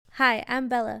Hi, I'm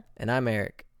Bella, And I'm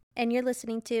Eric. and you're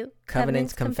listening to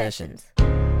Covenant's Confessions.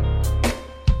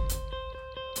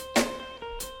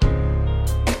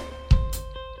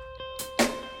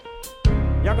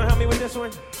 Y'all gonna help me with this one?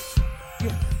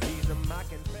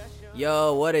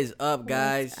 Yo, what is up,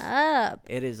 guys? What's up?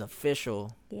 It is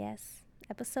official. Yes,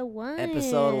 episode 1.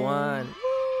 Episode 1.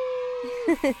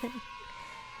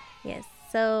 Yes,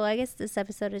 so I guess this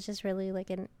episode is just really like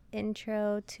an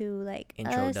intro to like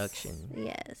Introduction. us.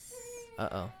 Yes.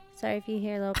 Uh-oh. Sorry if you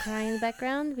hear a little crying in the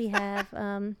background. We have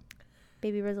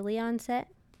baby Rosalie on set.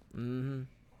 Mm-hmm.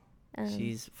 Um,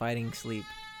 She's fighting sleep,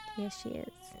 Yes, she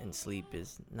is. and sleep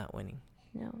is not winning.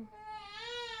 No.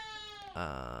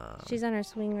 She's on her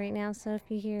swing right now, so if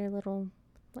you hear a little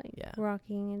like Yeah.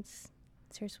 rocking, it's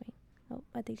her swing. Oh,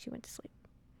 I think she went to sleep.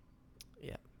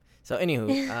 So,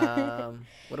 anywho,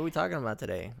 what are we talking about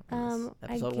today?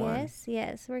 Episode 1.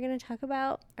 Yes, we're gonna talk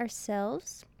about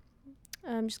ourselves.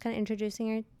 Just kind of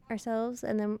introducing ourselves,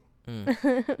 and then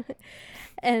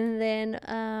and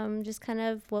then just kind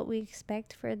of what we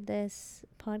expect for this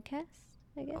podcast,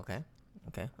 I guess. Okay,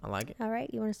 I like it. All right,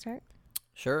 you want to start?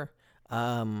 Sure.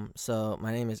 So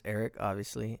my name is Eric,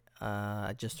 obviously.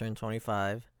 I just turned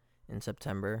 25 in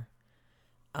September.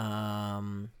 I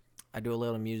do a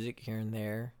little music here and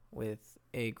there with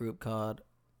a group called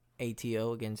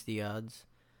ATO, Against the Odds.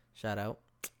 Shout out,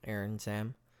 Aaron and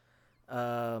Sam.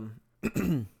 Sorry,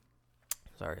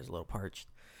 it's a little parched.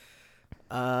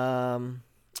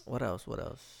 What else?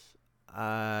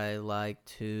 I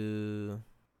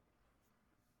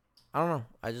don't know.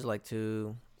 I just like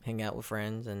to hang out with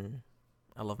friends, and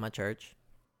I love my church.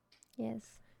 Yes.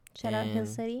 Shout out Hill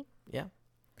City. Yeah,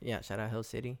 shout out Hill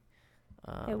City.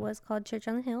 It was called Church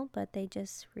on the Hill, but they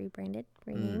just renamed.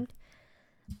 Feel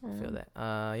that.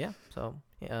 Yeah. So,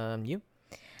 you?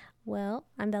 Well,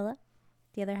 I'm Bella,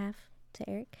 the other half to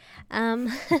Eric. I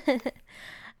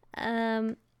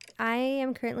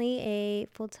am currently a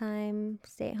full-time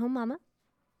stay-at-home mama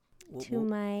to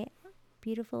my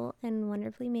beautiful and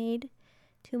wonderfully made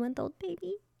 2-month-old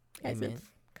baby as Amen. of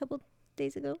a couple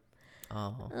days ago.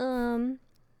 Oh.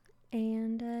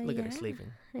 And Look at her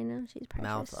sleeping. I know, she's precious.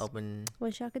 Mouth open,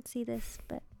 Wish y'all could see this,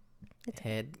 but it's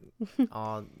head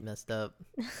all messed up.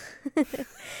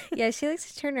 yeah, she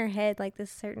likes to turn her head like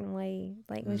this certain way,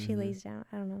 like when she Mhm. lays down.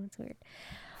 I don't know, it's weird.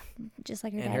 Just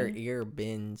like her And daddy. her ear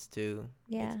bends too.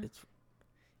 Yeah.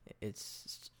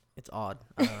 It's odd.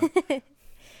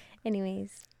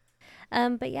 Anyways,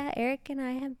 but yeah, Eric and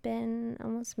I have been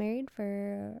almost married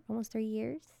for almost 3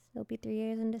 years. It'll be 3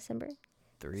 years in December.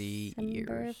 3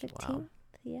 December years. 15th. Wow.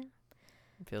 Yeah,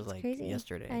 It feels like crazy.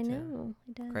 yesterday. I too. know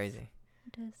it does. Crazy.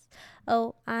 It does.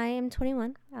 Oh, I am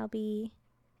 21. I'll be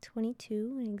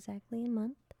 22 in exactly a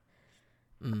month.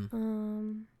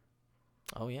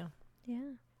 Oh yeah.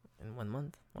 Yeah. In 1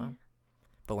 month. Wow. Yeah.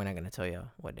 But we're not gonna tell you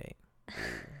what date.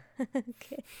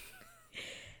 Okay.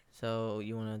 So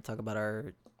you want to talk about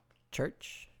our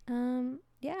church?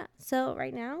 Yeah. So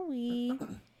right now we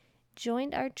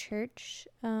joined our church,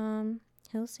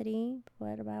 Hill City,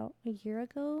 about a year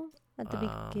ago at the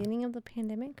beginning of the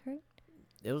pandemic, correct?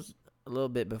 It was a little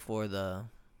bit before the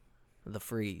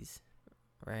freeze,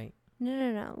 right?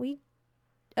 No.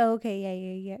 Okay,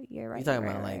 yeah. You're right. You're talking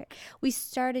right, about right, like right. We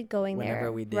started going whenever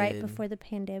there we right did- before the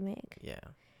pandemic. Yeah.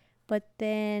 But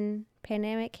then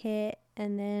pandemic hit,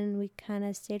 and then we kind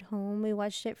of stayed home. We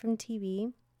watched it from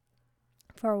TV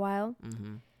for a while.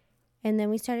 Mm-hmm. And then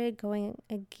we started going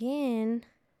again,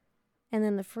 and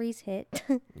then the freeze hit.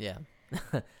 Yeah.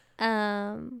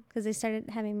 Because they started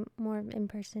having more in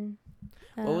person.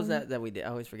 What was that we did? I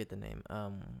always forget the name.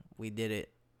 We did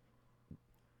it.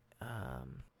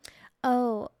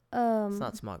 It's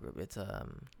not small group. It's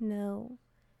No,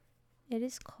 it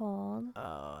is called.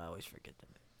 Oh, I always forget the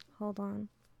name. Hold on,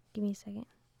 give me a second.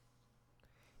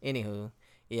 Anywho,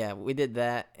 yeah, we did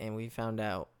that, and we found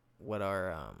out what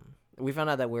our we found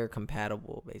out that we're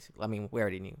compatible. Basically, I mean, we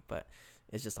already knew, but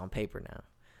it's just on paper now.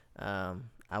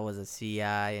 I was a CI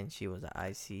and she was an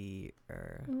IC,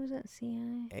 or What was that?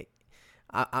 CI.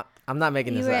 I'm not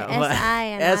making You this were up. SI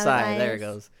and I was SI, there it IS.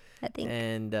 goes. I think.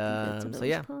 And that's what it so was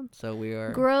yeah, called. so we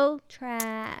are Grow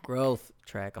track. growth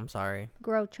track. I'm sorry,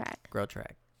 Grow track. grow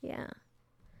track. Yeah.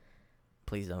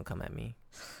 Please don't come at me,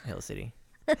 Hill City.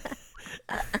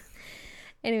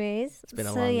 Anyways, It's been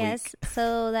a so long yes,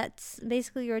 so that's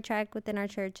basically your track within our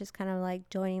church is kind of like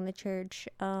joining the church,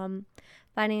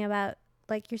 finding about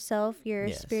like yourself, your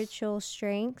Yes. spiritual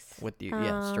strengths. With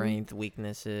your strength,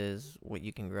 weaknesses, what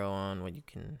you can grow on, what you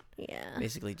can Yeah.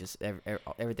 basically just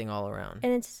everything all around.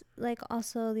 And it's like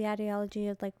also the ideology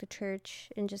of like the church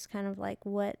and just kind of like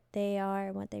what they are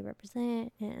and what they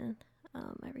represent and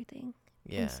everything.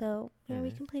 Yeah. And so, yeah,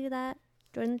 we Mhm. completed that,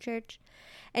 joined the church.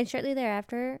 And shortly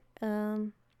thereafter,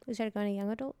 we started going to young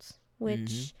adults,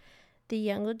 which the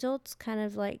young adults kind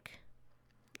of like,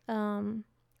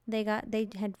 they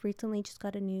had recently just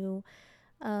got a new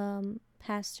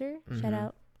pastor. Shout Mhm.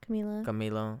 out Camila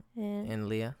Camilo and and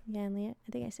Leah. yeah, and Leah.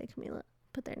 I think I said Camila.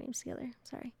 Put their names together.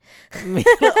 Sorry.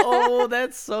 Oh,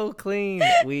 that's so clean.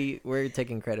 We're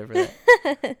taking credit for that.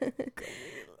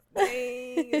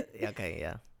 Dang. Okay,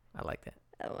 yeah. I like that.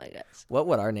 Oh my gosh. What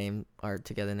would our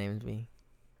together names be?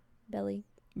 Belly.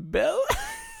 Bell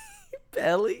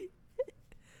Belly?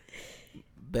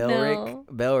 No.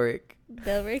 Belric.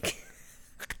 Belric.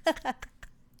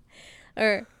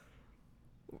 Or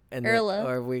And Erla.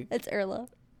 or we it's Erla.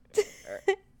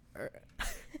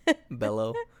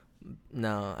 Bello.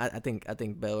 No, I think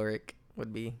Belric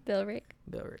would be Belric.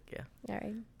 Belric, yeah. All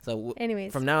right. So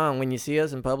Anyways. from now on, when you see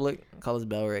us in public, call us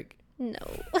Belric. No.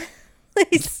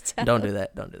 Please stop. Don't do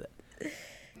that. Don't do that.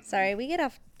 Sorry, we get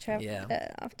off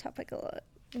Yeah. off topic a lot.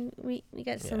 We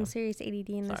got Yeah. some serious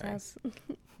ADD in this Sorry. house.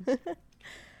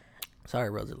 Sorry,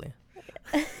 Rosalie.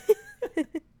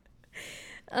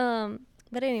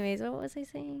 But anyways, what was I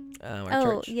saying? Our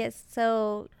church. Yes.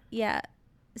 So yeah,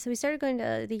 so we started going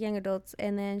to the young adults,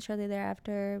 and then shortly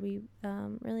thereafter, we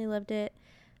really loved it.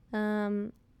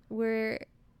 We're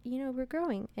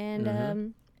growing,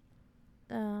 and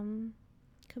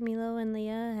Camilo and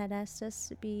Leah had asked us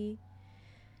to be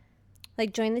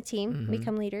join the team,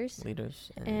 become leaders,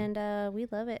 and we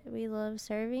love it. We love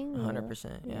serving.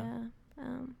 100%. Yeah.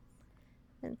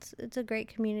 It's a great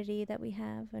community that we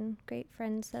have, and great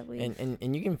friends that we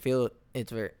And you can feel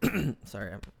it's very.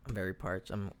 Sorry, I'm very parched.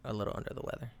 I'm a little under the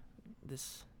weather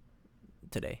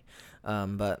today,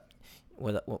 but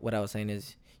what I was saying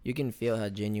is you can feel how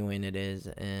genuine it is,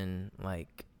 and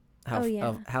like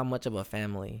how much of a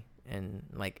family, and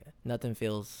like nothing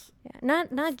feels. Yeah,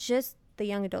 not just the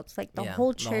young adults, like the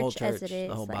whole church as it is,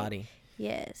 the whole body.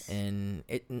 Yes, And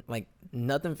it like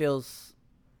nothing feels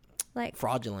like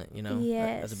fraudulent, you know.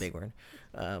 Yes, that's a big word.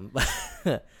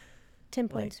 10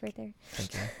 points right there.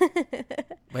 Thank you.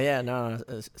 But yeah, no,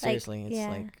 seriously, it's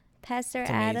like Pastor it's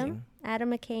Adam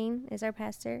McCain is our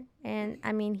pastor, and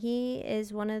I mean he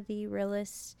is one of the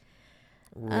realest.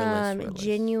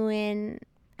 Genuine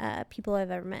people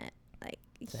I've ever met. Like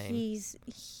Same. he's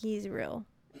real,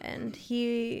 and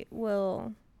he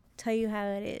will tell you how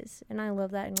it is, and I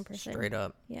love that in a person. Straight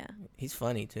up. Yeah. He's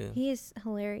funny too. He is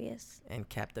hilarious And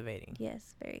captivating.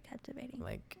 Yes, very captivating.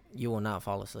 Like you will not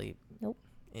fall asleep. Nope.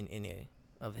 In any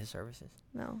of his services.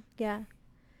 No. Yeah.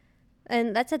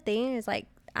 And that's the thing is like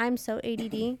I'm so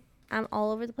ADD. I'm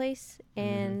all over the place,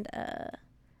 and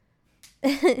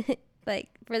like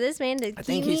for this man to I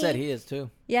think he said he is too.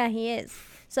 Yeah, he is.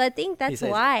 So I think that's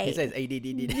why he says ADD.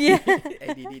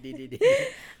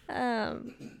 Yeah.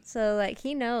 So like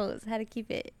he knows how to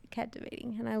keep it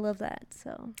captivating, and I love that.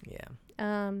 So yeah.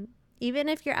 Even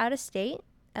if you're out of state,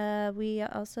 we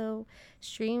also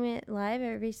stream it live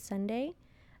every Sunday.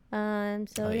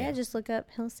 Just look up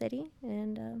Hill City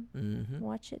and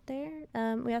watch it there.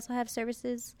 We also have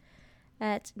services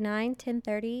at 9,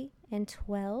 10:30, and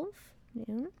 12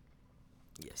 noon.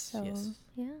 Yes. So, yes.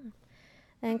 yeah.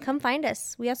 And come find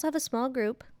us. We also have a small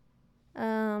group.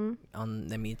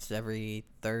 That meets every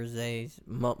Thursdays.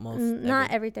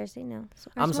 Not every Thursday, no.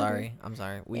 So I'm sorry.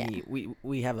 Yeah.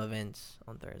 We have events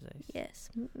on Thursdays. Yes,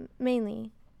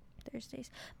 mainly Thursdays.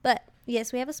 But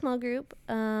yes, we have a small group.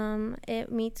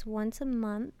 It meets once a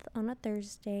month on a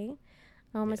Thursday.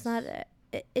 It's not.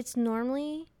 It's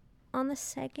normally on the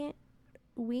second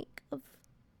week of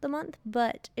the month,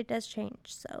 but it does change.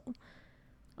 So.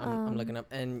 I'm looking up,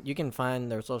 and you can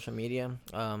find their social media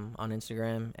on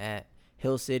Instagram at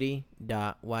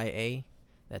hillcity.ya.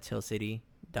 That's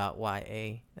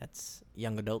hillcity.ya. That's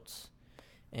young adults,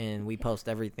 and we post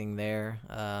everything there.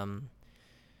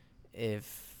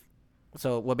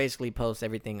 We'll basically post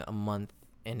everything a month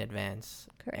in advance.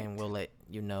 Correct. And we'll let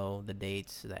you know the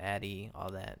dates, the Addy, all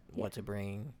that, what to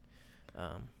bring.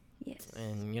 Yes.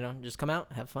 And just come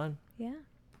out, have fun. Yeah.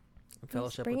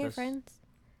 Fellowship bring with your us. friends.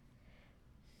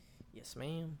 Yes,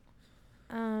 ma'am.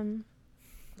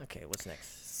 Okay, what's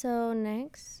next? So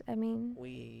next, I mean,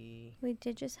 we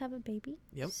did just have a baby.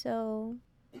 Yep. So,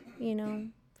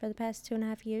 for the past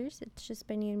 2.5 years, it's just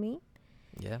been you and me.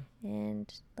 Yeah. And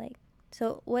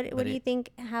so what do you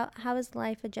think? How is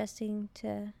life adjusting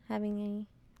to having a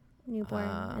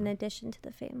newborn in addition to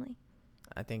the family?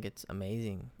 I think it's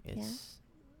amazing. It's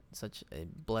such a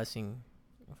blessing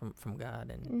from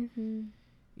God, and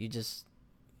you just.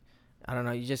 I don't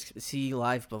know. You just see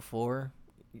life before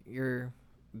your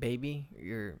baby,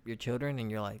 your children, and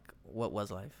you're like, "What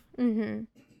was life?" Mm-hmm.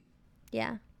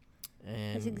 Yeah.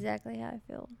 And that's exactly how I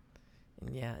feel.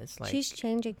 And yeah, it's like she's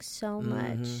changing so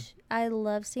much. I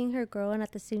love seeing her grow, and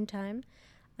at the same time,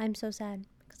 I'm so sad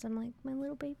because I'm like, my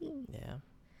little baby. Yeah.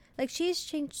 Like, she's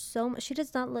changed so much. She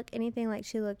does not look anything like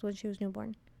she looked when she was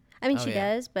newborn. I mean, she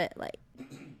does, but like,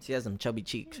 she has some chubby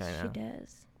cheeks right now. She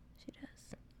does.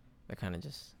 They're kind of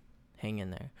just hanging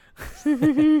there.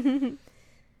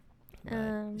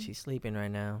 She's sleeping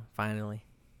right now. Finally.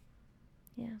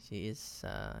 Yeah. She is.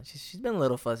 She's been a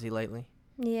little fussy lately.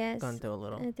 Yes. Gone through a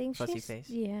little fussy face.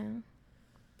 Yeah.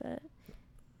 But,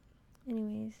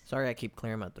 anyways. Sorry, I keep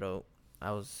clearing my throat.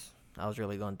 I was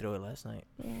really going through it last night.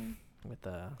 Yeah. With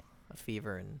a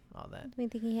fever and all that. I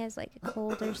think he has like a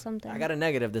cold or something. I got a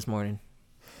negative this morning.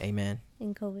 Amen.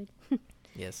 In COVID.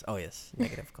 Yes. Oh, yes.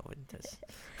 Negative COVID test.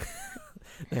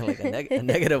 They're like a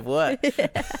negative what?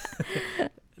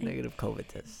 Negative COVID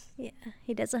test. Yeah.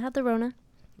 He doesn't have the Rona.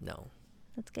 No.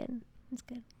 That's good. That's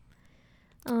good.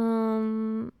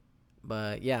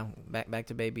 But yeah, back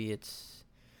to baby. It's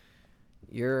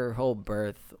your whole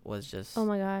birth was just. Oh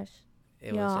my gosh.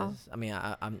 It was just. I mean,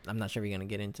 I'm not sure we're gonna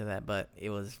get into that, but it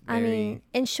was very. I mean,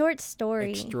 in short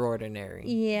story. Extraordinary.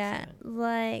 Yeah,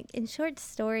 like in short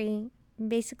story,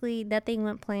 basically nothing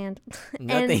went planned.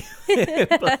 Nothing.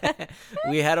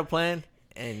 We had a plan,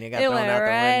 and it got thrown out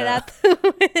right the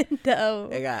window. Out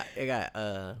the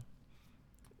window.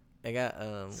 It got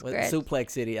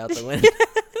Suplex City out the window.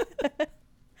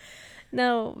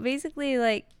 No, basically,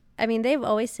 like, I mean, they've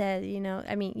always said,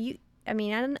 I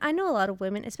know a lot of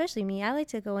women, especially me, I like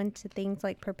to go into things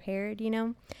like prepared,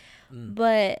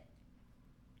 but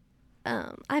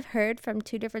I've heard from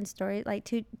two different stories, like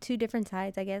two different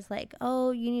sides, I guess, like,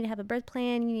 oh, you need to have a birth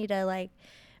plan, you need to like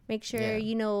make sure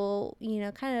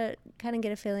kind of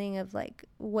get a feeling of like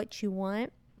what you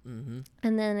want. And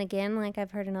then again, like,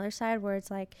 I've heard another side where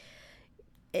it's like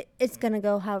it's gonna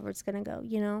go however it's gonna go,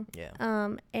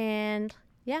 and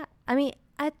yeah, I mean,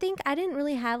 I think I didn't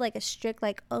really have like a strict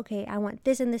like, okay, I want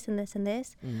this and this and this and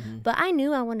this, but I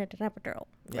knew I wanted an epidural,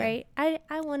 right? I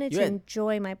wanted to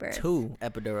enjoy my birth. 2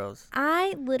 epidurals.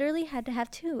 I literally had to have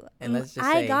 2, and let's just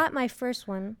I got my first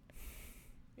one,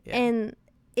 and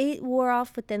it wore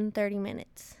off within 30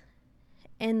 minutes,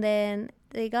 and then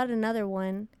they got another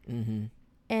one,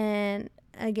 and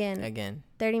again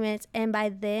 30 minutes, and by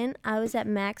then I was at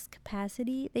max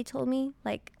capacity. They told me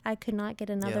like I could not get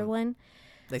another one.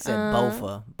 They said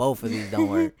both of these don't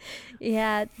work.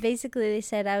 Yeah, basically they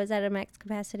said I was at a max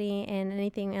capacity and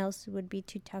anything else would be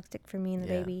too toxic for me and the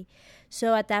baby.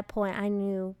 So at that point I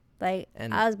knew like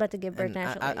I was about to give birth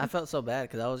naturally. I felt so bad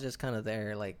because I was just kind of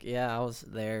there, like, I was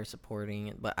there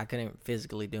supporting, but I couldn't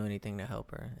physically do anything to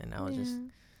help her, and I was just.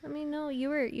 I mean, no, you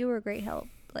were a great help.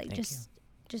 Like, just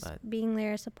being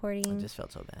there, supporting. I just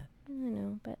felt so bad. I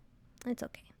know, but it's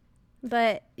okay.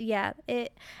 But yeah,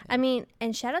 I mean,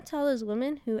 and shout out to all those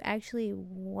women who actually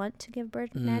want to give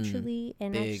birth naturally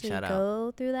and actually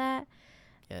go through that.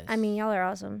 Yes. I mean, y'all are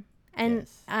awesome. And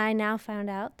I now found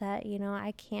out that,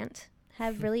 I can't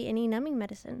have really any numbing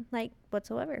medicine, like,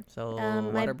 whatsoever. So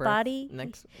my body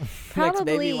next probably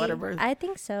baby water birth? I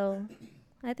think so.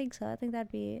 I think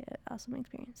that'd be an awesome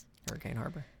experience. Hurricane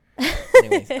Harbor.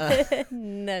 Anyways,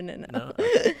 no.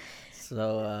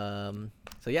 So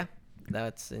yeah,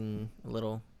 that's in a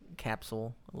little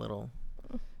capsule, a little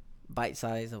bite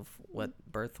size of what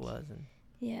birth was and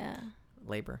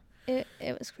labor. It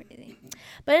was crazy.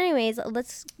 But anyways,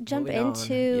 let's jump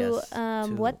into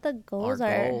what the goals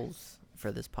are. Goals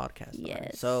for this podcast.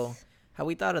 Yes. So how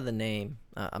we thought of the name,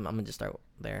 I'm gonna just start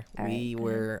there. We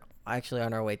were actually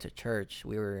on our way to church.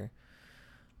 We were,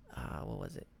 what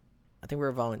was it? I think we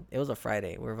were it was a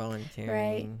Friday. We were volunteering.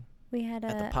 Right. We had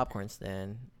at the popcorn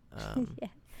stand. Yeah.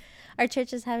 Our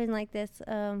church is having like this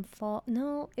fall.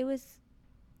 No, it was.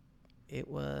 It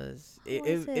was. It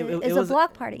was a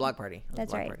block party. Block party.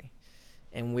 That's right. Party.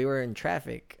 And we were in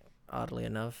traffic, oddly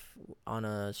enough, on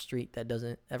a street that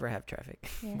doesn't ever have traffic.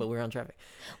 Yeah. But we were on traffic.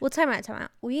 Well, time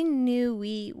out. We knew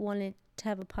we wanted to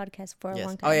have a podcast for a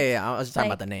long time. Oh yeah. I was just talking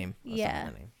about the name.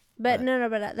 But no,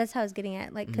 but that's how I was getting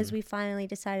at. Like, because we finally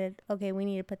decided, okay, we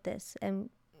need to put this, and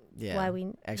why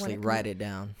we actually write it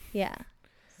down. Yeah.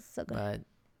 So good. But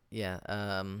yeah,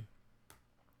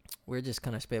 we're just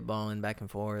kind of spitballing back and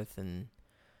forth, and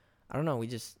I don't know. We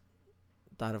just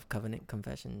thought of covenant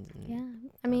confessions.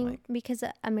 I mean, because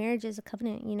a marriage is a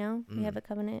covenant. We have a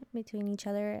covenant between each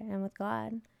other and with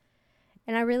God,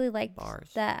 and I really liked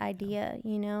that idea.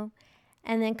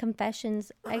 And then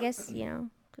confessions. I guess because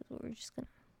we're just gonna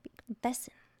be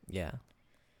confessing. Yeah.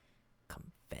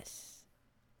 Confess.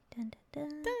 Dun, dun,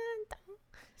 dun. Dun, dun.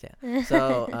 Yeah.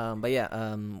 So, but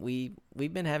yeah,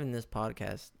 we've been having this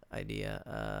podcast idea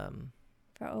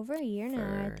for over a year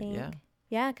now, I think. Yeah.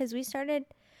 Yeah, because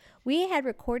we had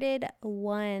recorded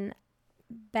one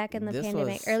back in the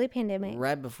pandemic, early pandemic.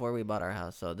 Right before we bought our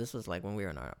house. So this was like when we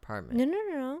were in our apartment.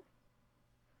 No.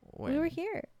 When? We were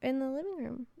here in the living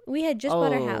room. We had just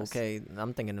bought our house. Okay.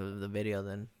 I'm thinking of the video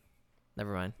then.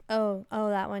 Never mind. Oh,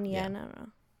 that one. Yeah, no.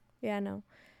 Yeah, no.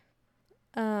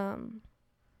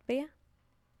 But yeah.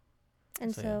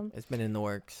 And so it's been in the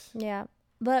works. Yeah.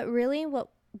 But really what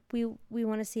we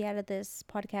want to see out of this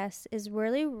podcast is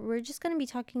really we're just going to be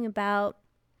talking about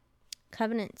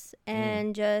covenants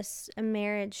and just a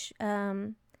marriage.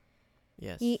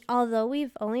 Yes. Although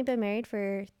we've only been married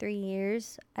for 3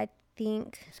 years, I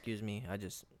think. Excuse me. I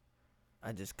just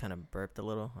kind of burped a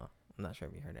little. Oh, I'm not sure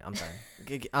if you heard it. I'm sorry.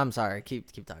 I'm sorry.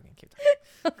 Keep talking.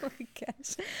 Oh my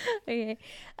gosh. Okay.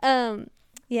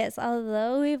 Yes.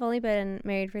 Although we've only been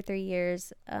married for 3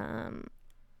 years, Eric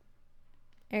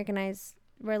and I's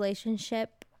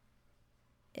relationship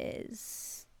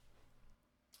is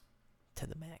to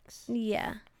the max.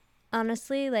 Yeah.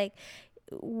 Honestly, like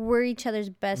we're each other's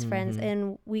best friends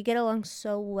and we get along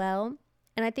so well.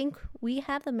 And I think we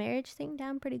have the marriage thing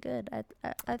down pretty good. I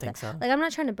think so. Like, I'm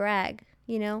not trying to brag,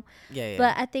 you know? Yeah.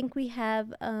 But I think we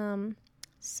have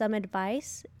some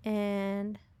advice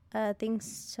and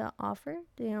things to offer,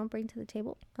 bring to the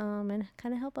table and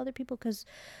kind of help other people. Because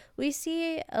we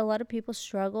see a lot of people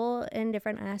struggle in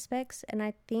different aspects. And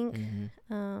I think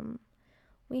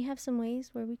we have some ways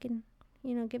where we can,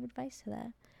 give advice to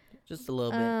that. Just a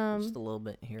little bit. Just a little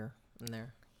bit here and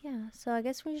there. Yeah, so I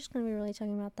guess we're just going to be really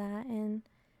talking about that and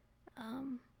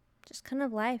just kind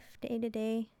of life,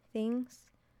 day-to-day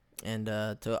things. And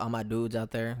to all my dudes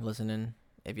out there listening,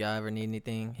 if y'all ever need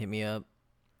anything, hit me up.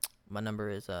 My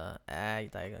number is, you thought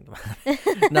you were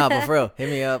gonna no, but for real, hit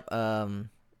me up.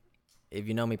 If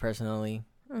you know me personally,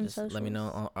 just let me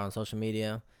know on social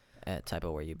media at type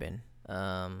of where you've been.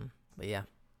 But yeah,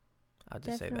 I'll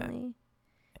just say that.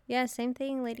 Yeah, same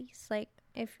thing, ladies. Like,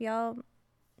 if y'all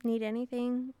need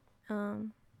anything,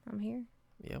 I'm here.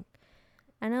 Yep.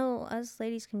 I know us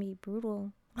ladies can be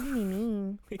brutal. What do you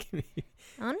mean?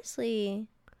 Honestly.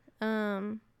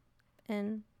 And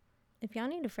if y'all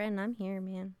need a friend, I'm here,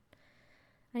 man.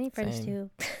 I need friends too.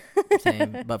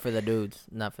 Same, but for the dudes,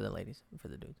 not for the ladies. For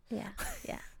the dudes. Yeah.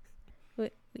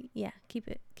 Yeah. Keep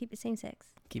it same sex.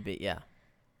 Keep it, yeah.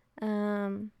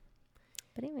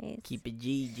 But anyways. Keep it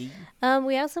G.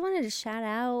 We also wanted to shout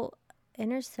out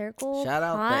Inner Circle. Shout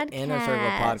out podcast. the Inner Circle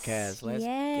podcast. Let's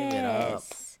give it up.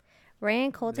 Ray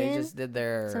and Colton. They just did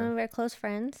some of our close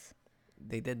friends.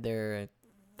 They did their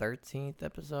 13th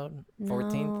episode?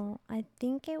 14th? No, I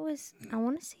think it was, I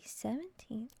want to say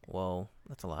 17th. Whoa,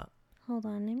 that's a lot. Hold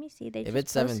on, let me see. If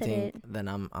it's 17th, then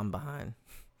I'm behind.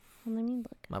 Well, let me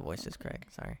look. My voice is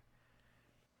cracked. Sorry.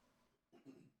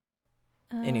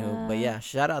 Anywho, but yeah,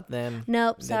 shout out them.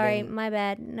 Nope, sorry, my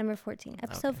bad. Number 14,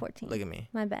 episode 14. Look at me.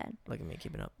 My bad. Look at me,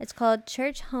 keeping up. It's called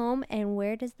Church, Home, and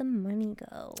Where Does the Money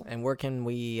Go? And where can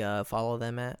we follow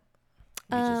them at?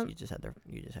 You just had your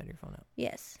phone up.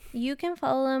 Yes, you can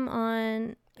follow them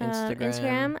on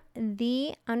Instagram,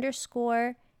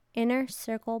 _Inner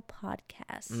Circle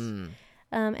Podcast.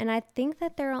 And I think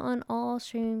that they're on all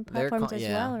streaming platforms as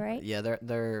well, right? Yeah,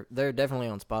 they're definitely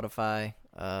on Spotify.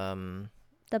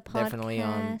 The podcast, definitely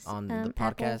on the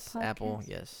podcast, Apple,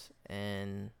 yes,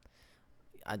 and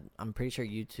I'm pretty sure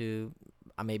YouTube.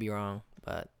 I may be wrong,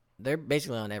 but they're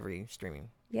basically on every streaming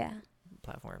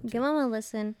platform. Give them a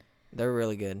listen. They're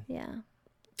really good. Yeah,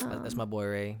 that's my boy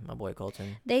Ray, my boy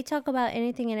Colton. They talk about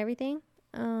anything and everything.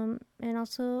 And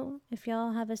also, if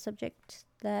y'all have a subject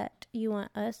that you want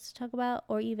us to talk about,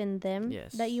 or even them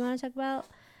that you want to talk about,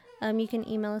 you can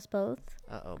email us both.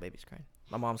 Baby's crying.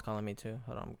 My mom's calling me too.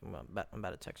 Hold on, I'm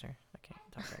about to text her. I can't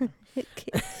talk right now.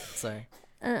 Okay. Sorry.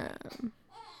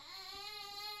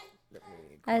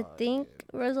 I think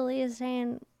Rosalie is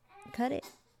saying, "Cut it.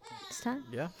 It's time."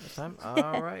 Yeah, it's time.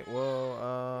 All right.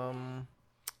 Well,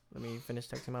 let me finish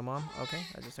texting my mom. Okay,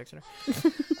 I just texted her.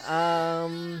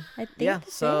 I think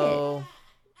so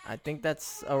I think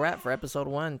that's a wrap for episode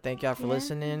 1. Thank y'all for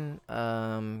listening.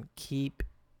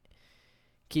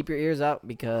 Keep your ears out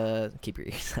keep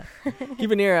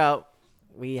an ear out.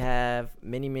 We have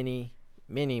many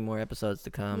more episodes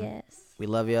to come. Yes. We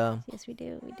love y'all. Yes, we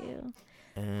do.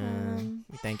 And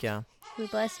we thank y'all. We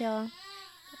bless y'all.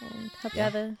 And hope you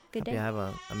have a good day. Hope you have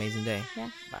an amazing day. Yeah.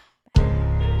 Bye.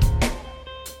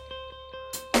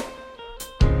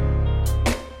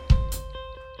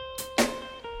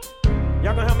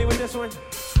 Y'all gonna help me with this one?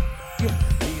 Yeah.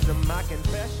 These are my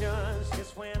confessions,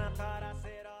 just when I thought I